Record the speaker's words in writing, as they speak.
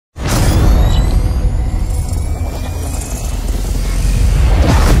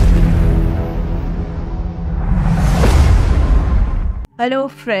Hello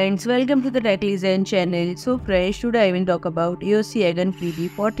friends, welcome to the Tech Listen channel. So friends, today I will talk about AOC Agon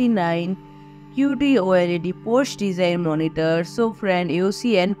PD49 QD-OLED Porsche design monitor. So friend,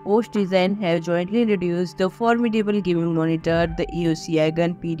 AOC and Porsche Design have jointly introduced the formidable gaming monitor, the AOC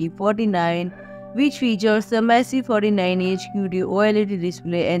Agon PD49, which features a massive 49-inch QD-OLED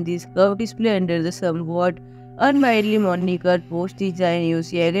display and this curved display under the somewhat unmildly monikered Porsche design.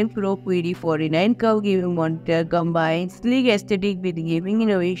 AOC Agon Pro PD49 curved gaming monitor combines sleek aesthetic with gaming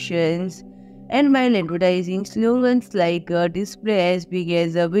innovations, and while advertising slogans like a display as big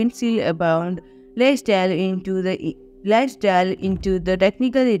as a windshield abound, let's delve into the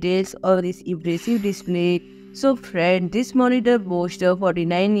technical details of this impressive display. So friend, this monitor boasts a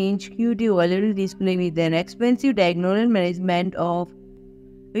 49-inch QD OLED display with an expensive diagonal measurement of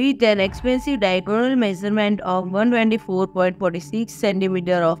 124.46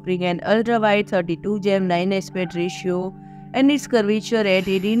 cm, offering an ultra-wide 32:9 aspect ratio, and its curvature at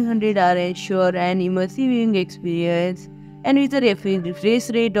 1800 ensure an immersive viewing experience. And with a refresh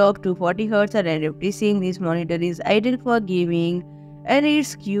rate of 240 Hz and refreshing, this monitor is ideal for gaming. And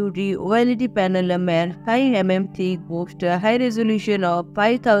its QD OLED panel, a 5 mm thick, boasts a high resolution of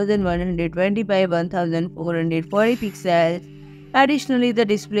 5120 by 1440 pixels. Additionally, the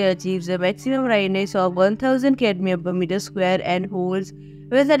display achieves a maximum brightness of 1000 cadmium per meter square and holds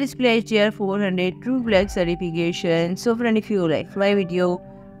VESA DisplayHDR 400 True Black certification. So friend, if you like my video,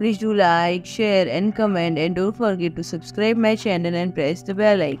 please do like, share and comment, and don't forget to subscribe my channel and press the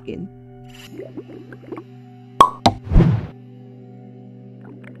bell icon.